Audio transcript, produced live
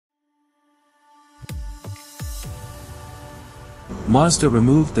Mazda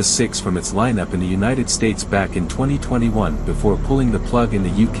removed the 6 from its lineup in the United States back in 2021 before pulling the plug in the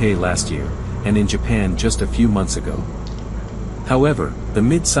UK last year, and in Japan just a few months ago. However, the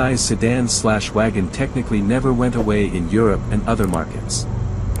mid-size sedan/wagon technically never went away in Europe and other markets.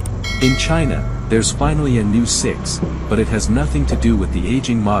 In China, there's finally a new 6, but it has nothing to do with the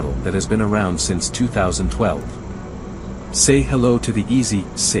aging model that has been around since 2012. Say hello to the Easy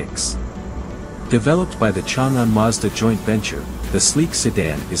 6. Developed by the Changan Mazda joint venture, the sleek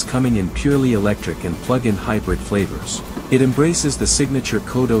sedan is coming in purely electric and plug-in hybrid flavors. It embraces the signature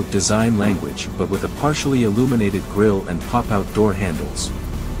Kodo design language but with a partially illuminated grille and pop-out door handles.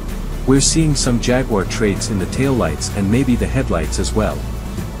 We're seeing some Jaguar traits in the taillights and maybe the headlights as well.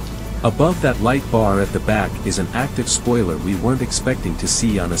 Above that light bar at the back is an active spoiler we weren't expecting to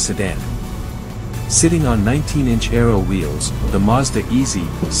see on a sedan. Sitting on 19-inch aero wheels, the Mazda Easy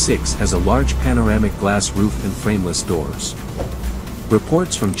 6 has a large panoramic glass roof and frameless doors.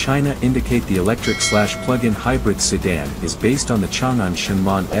 Reports from China indicate the electric/plug-in hybrid sedan is based on the Changan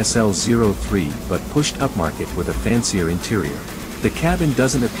Shenman SL03 but pushed upmarket with a fancier interior. The cabin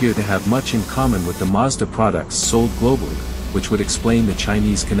doesn't appear to have much in common with the Mazda products sold globally, which would explain the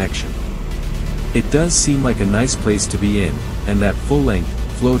Chinese connection. It does seem like a nice place to be in, and that full-length,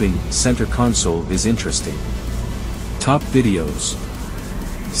 floating, center console is interesting. Top videos.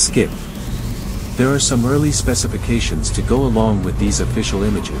 Skip. There are some early specifications to go along with these official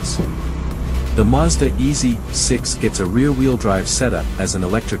images. The Mazda Easy 6 gets a rear-wheel drive setup as an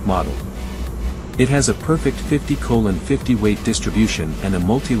electric model. It has a perfect 50/50 weight distribution and a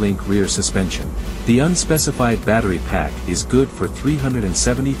multi-link rear suspension. The unspecified battery pack is good for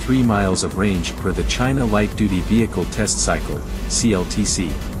 373 miles of range per the China Light Duty Vehicle Test Cycle, CLTC.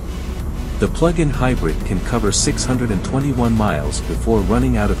 The plug-in hybrid can cover 621 miles before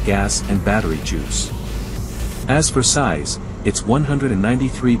running out of gas and battery juice. As for size, it's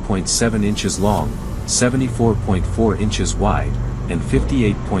 193.7 inches long, 74.4 inches wide, and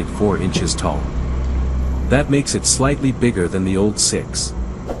 58.4 inches tall. That makes it slightly bigger than the old 6.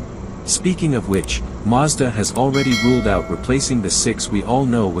 Speaking of which, Mazda has already ruled out replacing the 6 we all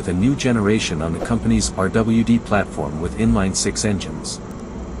know with a new generation on the company's RWD platform with inline-6 engines.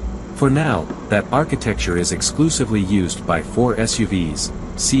 For now, that architecture is exclusively used by 4 SUVs,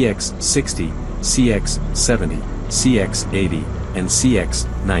 CX-60, CX-70, CX-80, and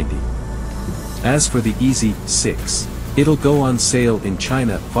CX-90. As for the Easy 6, it'll go on sale in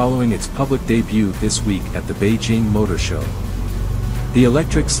China following its public debut this week at the Beijing Motor Show. The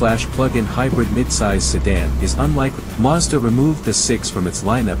electric/plug-in hybrid midsize sedan is unlike. Mazda removed the 6 from its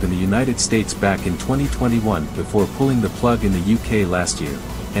lineup in the United States back in 2021 before pulling the plug in the UK last year,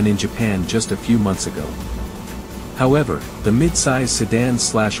 and in Japan just a few months ago. However, the mid-size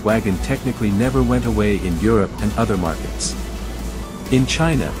sedan/wagon technically never went away in Europe and other markets. In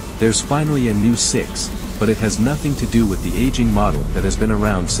China, there's finally a new 6, but it has nothing to do with the aging model that has been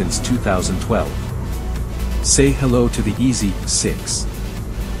around since 2012. Say hello to the Easy 6.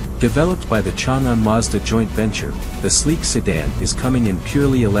 Developed by the Changan Mazda joint venture, the sleek sedan is coming in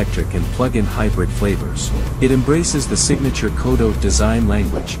purely electric and plug-in hybrid flavors. It embraces the signature Kodo design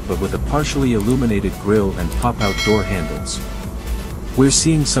language but with a partially illuminated grille and pop-out door handles. We're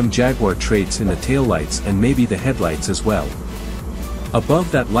seeing some Jaguar traits in the taillights and maybe the headlights as well.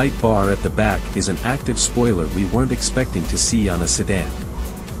 Above that light bar at the back is an active spoiler we weren't expecting to see on a sedan.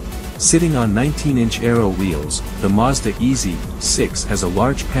 Sitting on 19-inch aero wheels, the Mazda Easy 6 has a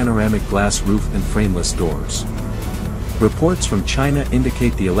large panoramic glass roof and frameless doors. Reports from China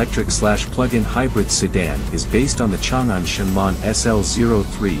indicate the electric/plug-in hybrid sedan is based on the Changan Shenman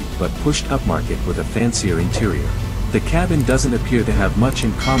SL03 but pushed upmarket with a fancier interior. The cabin doesn't appear to have much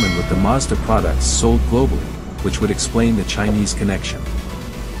in common with the Mazda products sold globally, which would explain the Chinese connection.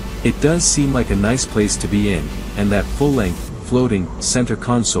 It does seem like a nice place to be in, and that full-length, floating, center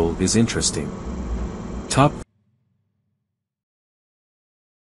console is interesting. Top